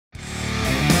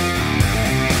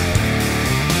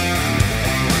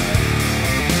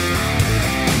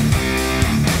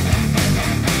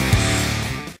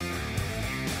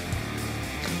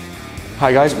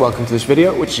Hi guys, welcome to this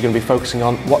video which is going to be focusing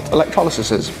on what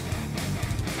electrolysis is.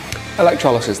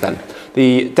 Electrolysis then.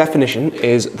 The definition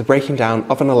is the breaking down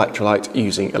of an electrolyte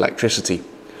using electricity.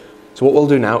 So what we'll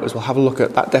do now is we'll have a look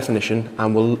at that definition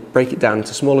and we'll break it down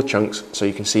into smaller chunks so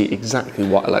you can see exactly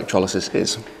what electrolysis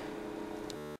is.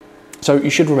 So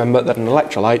you should remember that an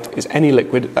electrolyte is any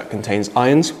liquid that contains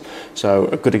ions. So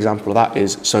a good example of that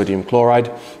is sodium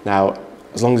chloride. Now,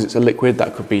 as long as it's a liquid,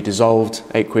 that could be dissolved,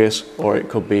 aqueous, or it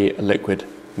could be a liquid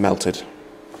melted.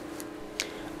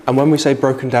 And when we say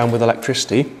broken down with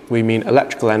electricity, we mean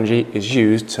electrical energy is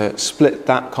used to split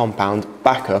that compound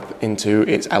back up into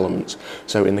its elements.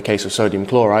 So in the case of sodium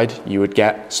chloride, you would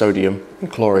get sodium and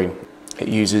chlorine. It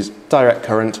uses direct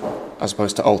current as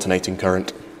opposed to alternating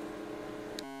current.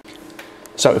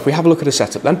 So if we have a look at a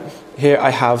setup then, here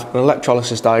I have an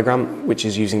electrolysis diagram which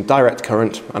is using direct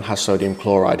current and has sodium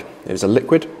chloride. It is a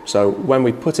liquid, so when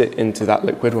we put it into that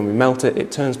liquid, when we melt it,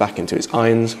 it turns back into its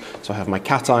ions. So I have my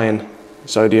cation,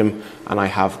 sodium, and I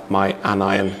have my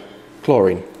anion,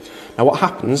 chlorine. Now what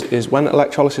happens is when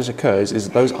electrolysis occurs is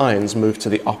those ions move to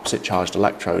the opposite charged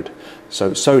electrode.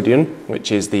 So sodium,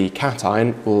 which is the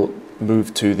cation, will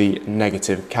move to the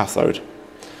negative cathode.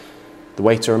 The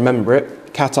way to remember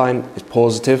it, cation is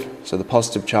positive, so the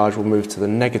positive charge will move to the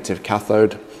negative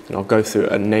cathode, and I'll go through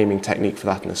a naming technique for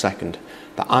that in a second.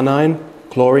 The anion,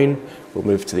 chlorine, will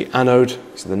move to the anode,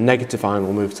 so the negative ion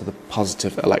will move to the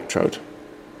positive electrode.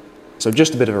 So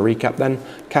just a bit of a recap then,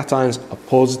 cations are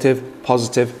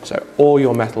positive, so all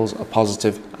your metals are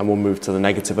positive and will move to the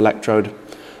negative electrode,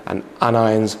 and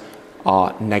anions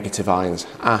are negative ions,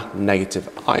 a negative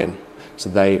ion, so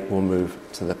they will move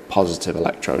to the positive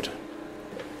electrode.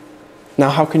 Now,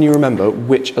 how can you remember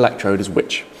which electrode is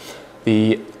which?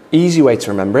 The easy way to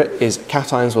remember it is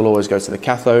cations will always go to the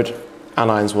cathode,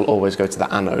 anions will always go to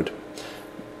the anode.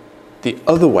 The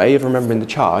other way of remembering the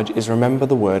charge is remember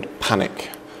the word panic.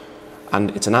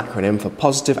 And it's an acronym for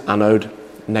positive anode,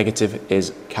 negative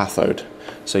is cathode.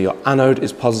 So your anode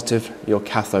is positive, your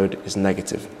cathode is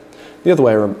negative. The other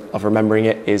way of remembering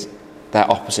it is their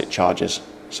opposite charges.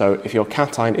 So if your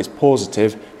cation is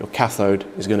positive, your cathode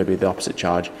is going to be the opposite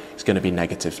charge, it's going to be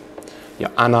negative. Your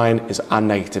anion is a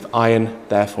negative ion,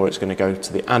 therefore it's going to go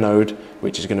to the anode,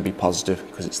 which is going to be positive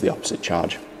because it's the opposite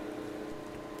charge.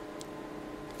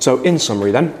 So in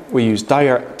summary then, we use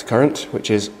direct current,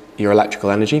 which is your electrical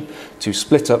energy, to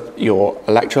split up your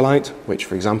electrolyte, which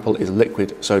for example is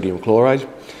liquid sodium chloride.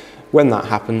 When that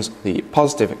happens, the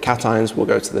positive cations will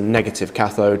go to the negative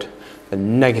cathode, the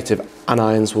negative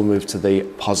anions will move to the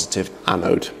positive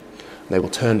anode. They will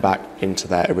turn back into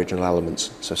their original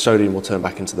elements. So sodium will turn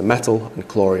back into the metal and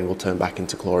chlorine will turn back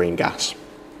into chlorine gas.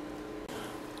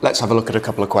 Let's have a look at a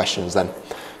couple of questions then.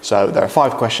 So there are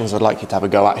 5 questions I'd like you to have a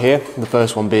go at here. The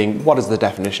first one being, what is the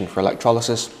definition for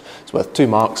electrolysis? It's worth 2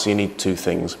 marks, so you need 2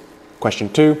 things. Question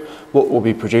 2, what will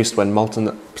be produced when molten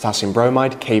potassium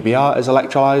bromide, KBr, is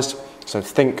electrolyzed? So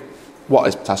think, what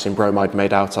is potassium bromide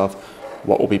made out of?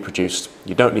 What will be produced?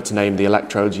 You don't need to name the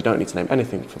electrodes, you don't need to name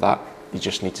anything for that. You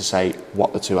just need to say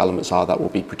what the 2 elements are that will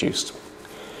be produced.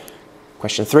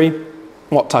 Question 3,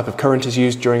 what type of current is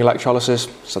used during electrolysis?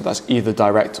 So that's either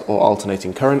direct or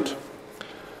alternating current.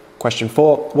 Question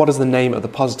 4, what is the name of the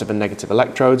positive and negative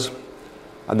electrodes?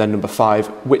 And then number 5,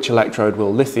 which electrode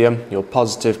will lithium, your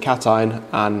positive cation,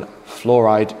 and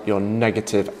fluoride, your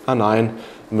negative anion,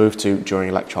 move to during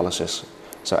electrolysis?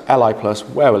 So Li+,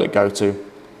 where will it go to?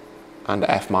 And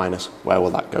F-, where will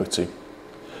that go to?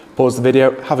 Pause the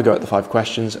video, have a go at the 5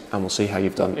 questions, and we'll see how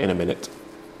you've done in a minute.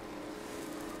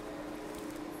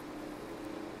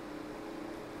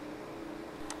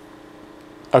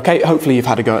 Okay, hopefully you've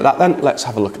had a go at that then. Let's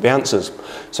have a look at the answers.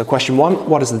 So question 1,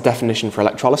 what is the definition for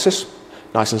electrolysis?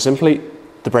 Nice and simply,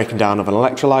 the breaking down of an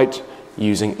electrolyte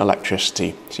using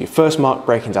electricity. So your first mark,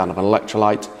 breaking down of an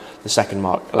electrolyte, the second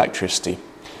mark, electricity.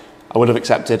 I would have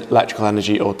accepted electrical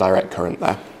energy or direct current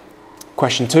there.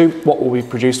 Question 2, what will be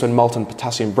produced when molten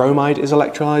potassium bromide is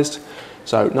electrolyzed?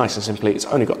 So nice and simply, it's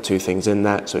only got 2 things in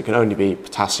there, so it can only be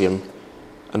potassium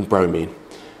and bromine.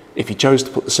 If you chose to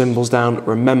put the symbols down,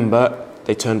 remember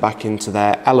they turn back into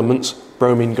their elements.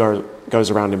 Bromine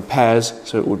goes around in pairs,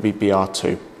 so it would be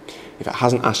Br2. If it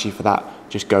hasn't asked you for that,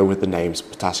 just go with the names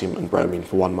potassium and bromine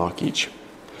for 1 mark each.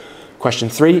 Question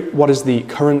 3, what is the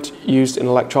current used in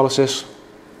electrolysis?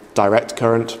 Direct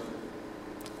current.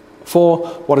 4,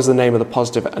 what is the name of the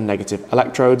positive and negative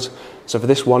electrodes? So for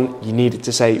this one, you needed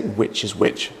to say which is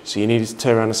which. So you needed to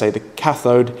turn around and say the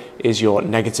cathode is your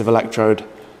negative electrode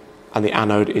and the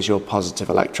anode is your positive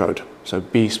electrode. So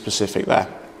be specific there.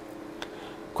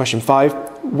 Question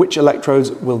 5, which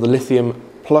electrodes will the lithium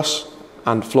plus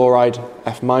and fluoride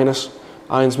F-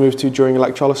 ions move to during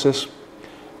electrolysis?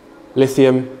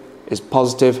 Lithium is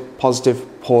positive,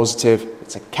 positive, positive.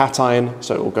 It's a cation,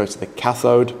 so it will go to the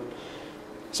cathode.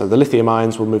 So the lithium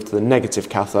ions will move to the negative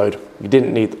cathode. You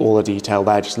didn't need all the detail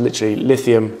there, just literally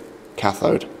lithium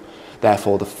cathode.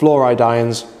 Therefore, the fluoride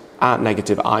ions at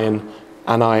negative ion,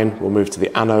 anion, will move to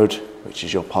the anode, which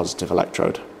is your positive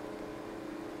electrode.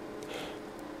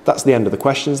 That's the end of the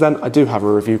questions then. I do have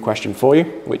a review question for you,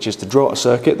 which is to draw a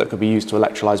circuit that could be used to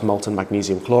electrolyse molten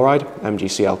magnesium chloride,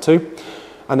 MgCl2,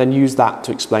 and then use that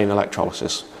to explain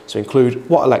electrolysis. So include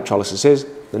what electrolysis is,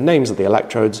 the names of the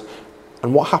electrodes,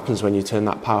 and what happens when you turn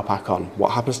that power pack on.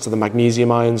 What happens to the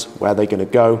magnesium ions? Where are they going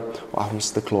to go? What happens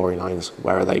to the chlorine ions?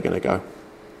 Where are they going to go?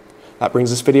 That brings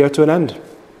this video to an end.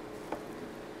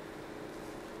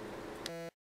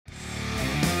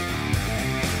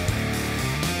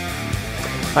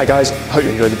 Hi guys, hope you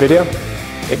enjoyed the video.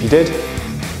 If you did,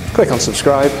 click on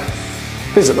subscribe,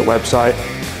 visit the website,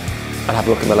 and have a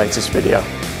look at the latest video.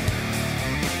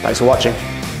 Thanks for watching.